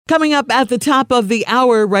Coming up at the top of the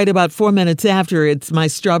hour, right about 4 minutes after, it's my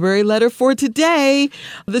strawberry letter for today.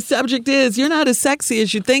 The subject is, you're not as sexy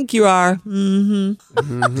as you think you are. All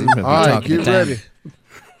right, get ready.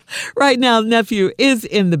 Right now, nephew is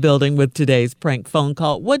in the building with today's prank phone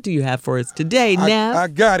call. What do you have for us today, Nev? I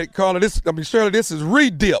got it, Carla. Shirley, this is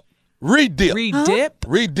re-dip. Re-dip. Re-dip?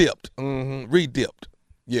 Re-dipped. Re-dipped.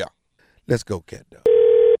 Yeah. Let's go, cat dog.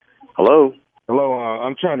 Hello. Hello,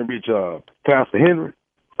 I'm trying to reach Pastor Henry.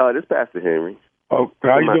 This is Pastor Henry. Oh,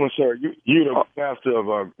 how you doing, sir? You the pastor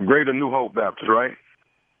of Greater New Hope Baptist, right?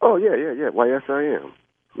 Oh, yeah. Why, yes, I am.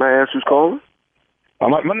 May I ask who's calling?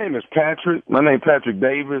 My name is Patrick. My name is Patrick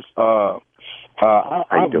Davis. I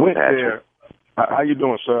went there. How you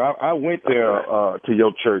doing, sir? I went there to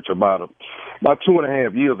your church about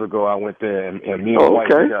 2.5 years ago. I went there, and me and my wife,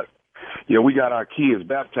 we got our kids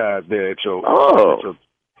baptized there at your.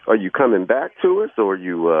 Are you coming back to us, or are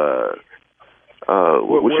you?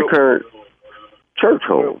 What's your current church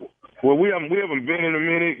home? Well, we haven't been in a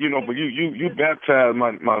minute, but you baptized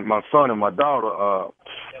my son and my daughter,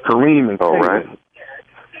 Kareem and Kayla. Right.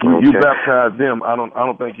 You baptized them. I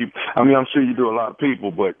don't think you. I mean, I'm sure you do a lot of people,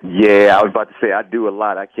 but yeah, I was about to say I do a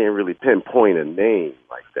lot. I can't really pinpoint a name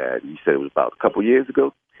like that. You said it was about a couple years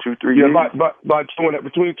ago, 2-3 years. Yeah,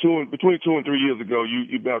 between 2 and 3 years ago,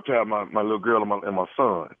 you baptized my little girl and my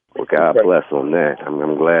son. Well, God bless on that.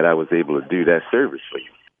 I'm glad I was able to do that service for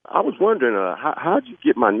you. I was wondering, how'd you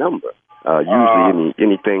get my number? Usually,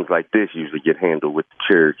 any things like this usually get handled with the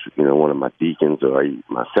church. One of my deacons or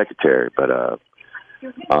my secretary, but.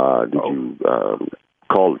 Did you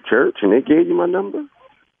call the church and they gave you my number?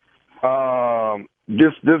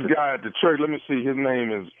 This guy at the church, let me see, his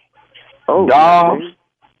name is Dobbs.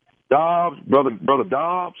 Dobbs, brother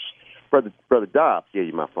Dobbs. Brother Dobbs gave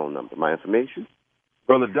you my phone number, my information?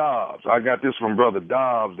 Brother Dobbs. I got this from Brother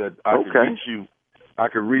Dobbs that I could reach you. I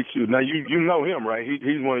could reach you. Now, you know him, right?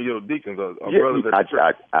 He's one of your deacons, brothers at the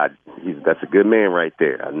church. That's a good man right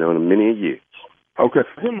there. I've known him many years. Okay.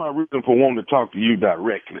 Here's my reason for wanting to talk to you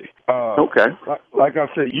directly. Okay. Like I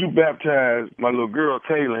said, you baptized my little girl,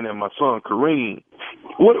 Kaylin, and my son, Kareem.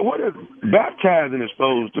 What is baptizing is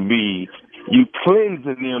supposed to be? You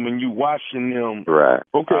cleansing them and you washing them. Right.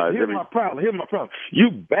 Okay, here's my problem. You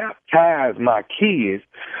baptized my kids,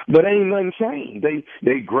 but ain't nothing changed.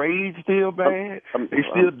 They grades still bad. They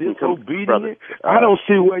still disobedient. Brother, I don't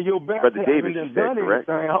see where your baptizing has done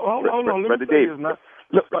anything. Hold on, let me say this now.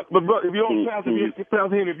 Look, but brother, if you don't if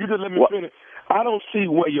you just let me finish, I don't see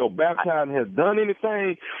where your baptizing has done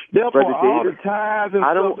anything. Therefore, all the tithes and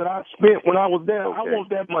stuff that I spent when I was there, I want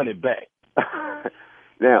that money back.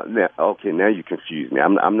 Now, you confuse me.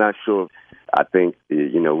 I'm not sure. I think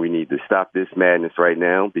we need to stop this madness right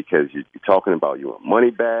now because you're talking about you want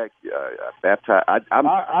money back. Baptize. I'm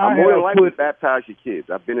more than likely to baptize your kids.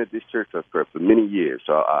 I've been at this church for many years,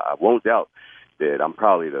 so I won't doubt that I'm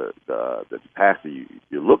probably the pastor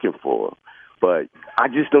you're looking for. But I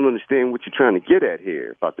just don't understand what you're trying to get at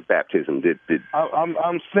here about the baptism.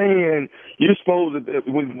 I'm saying you're supposed to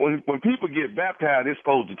when people get baptized, it's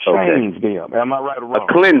supposed to change them. Am I right or wrong?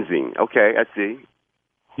 A cleansing. Okay, I see.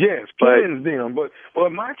 Yes, cleanse them. But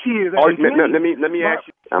my kids. Let me ask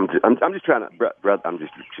you. I'm just trying to, brother. I'm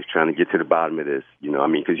just trying to get to the bottom of this.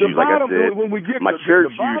 Because you, like I said, my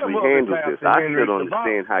church usually handles this. I still don't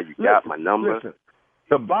understand how you got my number. Listen,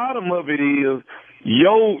 the bottom of it is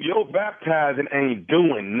your baptizing ain't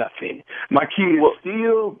doing nothing. My kids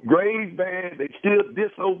still grades bad. They still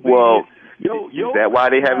disobedient. Well, is that why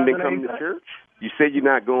they haven't been coming to church? You said you're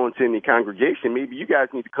not going to any congregation. Maybe you guys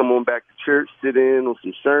need to come on back to church, sit in on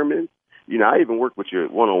some sermons. I even work with you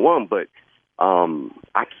one-on-one, but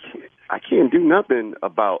I can't do nothing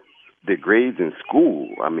about the grades in school.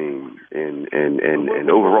 I mean, and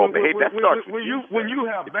overall behavior. That starts when you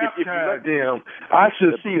have baptized them, I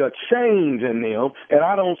should see a change in them, and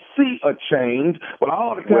I don't see a change. But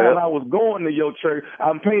all the time I was going to your church,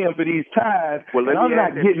 I'm paying for these tithes, and I'm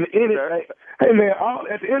not getting anything. Hey man,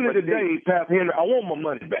 at the end of the day, Pastor Henry, I want my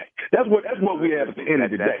money back. That's what we have at the end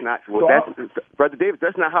of the day. Brother Davis.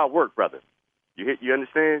 That's not how it works, brother. You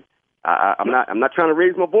understand? I'm not trying to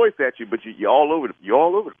raise my voice at you, but you're all over the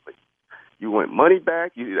place. You want money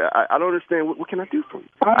back? I don't understand. What can I do for you?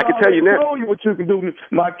 I can tell you now. I know what you can do.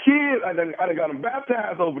 My kids, I done got them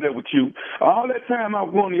baptized over there with you. All that time I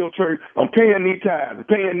was going to your church, I'm paying these tithes,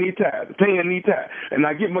 and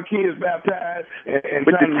I get my kids baptized.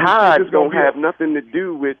 But the tithes don't have nothing to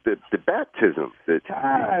do with the baptism. The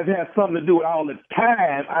tithes have something to do with all the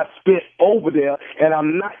time I spent over there, and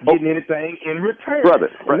I'm not getting anything in return. Brother.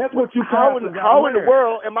 And that's what you How in the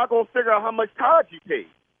world am I going to figure out how much tithes you paid?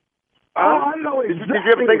 I know exactly. Did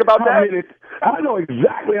you ever think about that? I know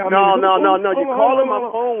exactly how No. many. You're calling my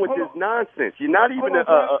phone with this nonsense. You're not even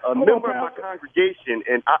a member of my congregation,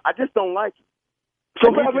 and I just don't like it. So,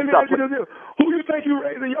 Pastor, let me ask you this. Who you think you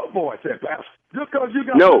raising your voice at, Pastor? Just because you're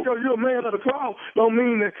a man of the cloth don't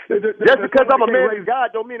mean that just because I'm a man of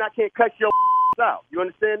God don't mean I can't cuss your out. You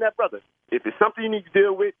understand that, brother? If it's something you need to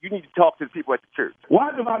deal with, you need to talk to the people at the church.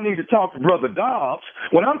 Why do I need to talk to Brother Dobbs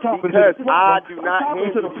when I'm talking because to the problem? I do not I'm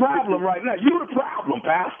talking to the problem right now. You're the problem,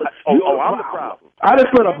 Pastor. I'm the problem. I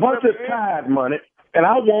just put a bunch of tithe money. And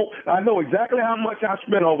I know exactly how much I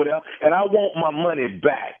spent over there, and I want my money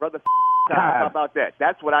back. Brother, how about that?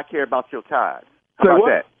 That's what I care about your tithe. How about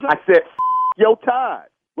that? I said, your tithe.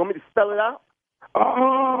 Want me to spell it out?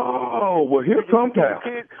 Oh, well, here comes that.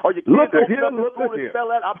 Or your kids look here. Spell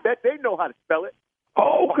that. I bet they know how to spell it.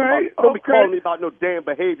 Okay. Don't be calling me about no damn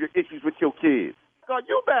behavior issues with your kids. God,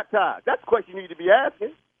 you baptized. That's the question you need to be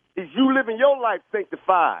asking. Is you living your life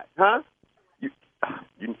sanctified, huh?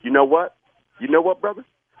 You know what? You know what, brother?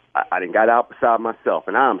 I done got out beside myself,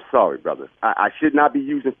 and I'm sorry, brother. I should not be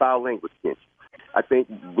using foul language against you. I think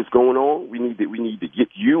what's going on, we need to get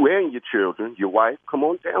you and your children, your wife, come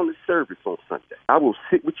on down to service on Sunday. I will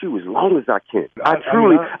sit with you as long as I can.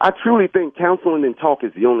 I truly think counseling and talk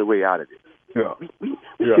is the only way out of this. Yeah. We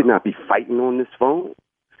should not be fighting on this phone.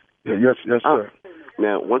 Yeah, yes, sir.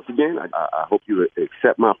 Now, once again, I hope you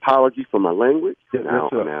accept my apology for my language. Yes,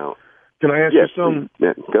 sir. Now, can I ask you something?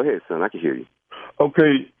 Yeah, go ahead, son. I can hear you.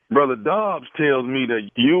 Okay, Brother Dobbs tells me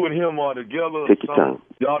that you and him are together. Take your time.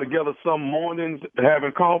 Y'all together some mornings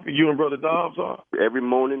having coffee. You and Brother Dobbs are every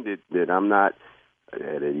morning that I'm not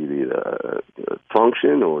at either a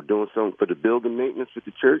function or doing something for the building maintenance with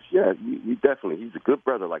the church. Yeah, you definitely. He's a good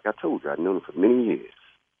brother. Like I told you, I've known him for many years.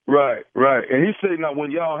 Right. And he said now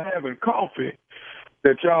when y'all having coffee,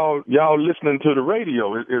 that y'all listening to the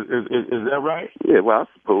radio. Is that right? Yeah. Well, I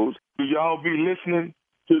suppose. Do y'all be listening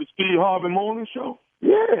to the Steve Harvey Morning Show?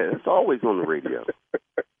 Yeah, it's always on the radio.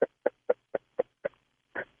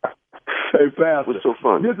 Hey, Pastor. What's so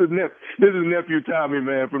funny? This is Nephew Tommy,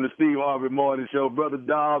 man, from the Steve Harvey Morning Show. Brother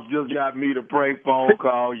Dobbs just got me to prank phone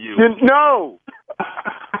call you. No!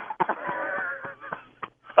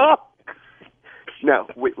 Oh! No,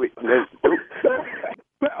 wait.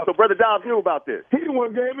 So Brother Dobbs knew about this. He the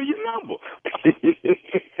one gave me your number.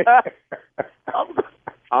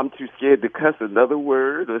 I'm too scared to cuss another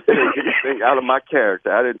word or say anything out of my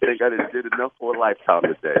character. I didn't think I did enough for a lifetime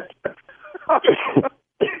today.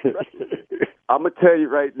 I'm gonna tell you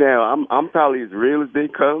right now, I'm probably as real as they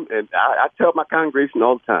come, and I tell my congregation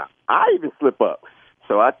all the time. I even slip up,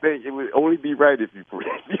 so I think it would only be right if you play.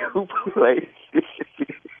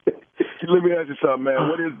 Let me ask you something, man.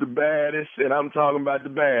 What is the baddest? And I'm talking about the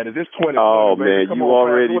baddest. It's 20. Oh, man, you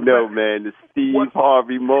already know, man. The Steve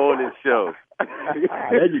Harvey Morning Show.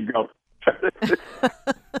 There you go.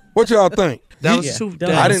 What y'all think? I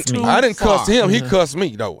didn't cuss him. He cussed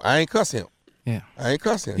me, though. I ain't cuss him. Yeah, I ain't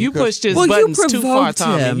cuss him. You pushed his buttons too far,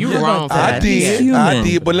 Tommy. You wrong for that. I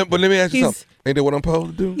did. But let me ask you something. Ain't that what I'm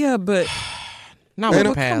supposed to do? Yeah, but not with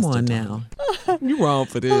a pastor. Come on now. You wrong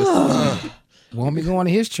for this. Won't be going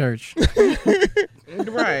to his church.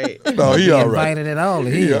 Right. No, he all right. Invited at all.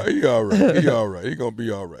 He all right. He all right. He gonna be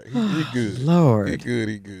all right. He good. Lord. He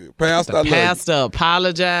good. Pastor, the pastor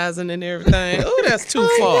apologizing and everything. Oh, that's too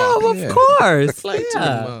far. No, of course. Like too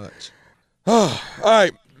much. All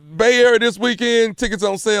right. Bay Area this weekend, tickets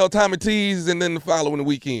on sale, Tommy T's, and then the following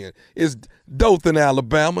weekend is Dothan,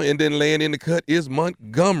 Alabama, and then laying in the cut is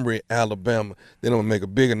Montgomery, Alabama. Then I'm going to make a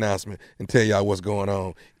big announcement and tell y'all what's going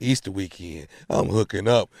on Easter weekend. I'm hooking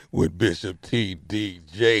up with Bishop T.D.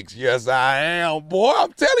 Jakes. Yes, I am, boy.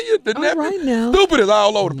 I'm telling you, the nephew, right now. stupid is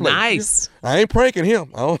all over the place. Nice. I ain't pranking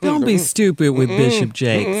him. Don't be stupid with Bishop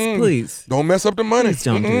Jakes, please. Don't mess up the money. Please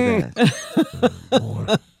don't do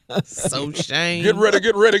that. So shame. Get ready.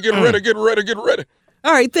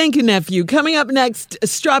 All right, thank you, nephew. Coming up next,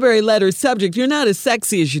 Strawberry Letter subject. You're not as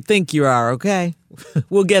sexy as you think you are, okay?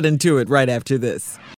 We'll get into it right after this.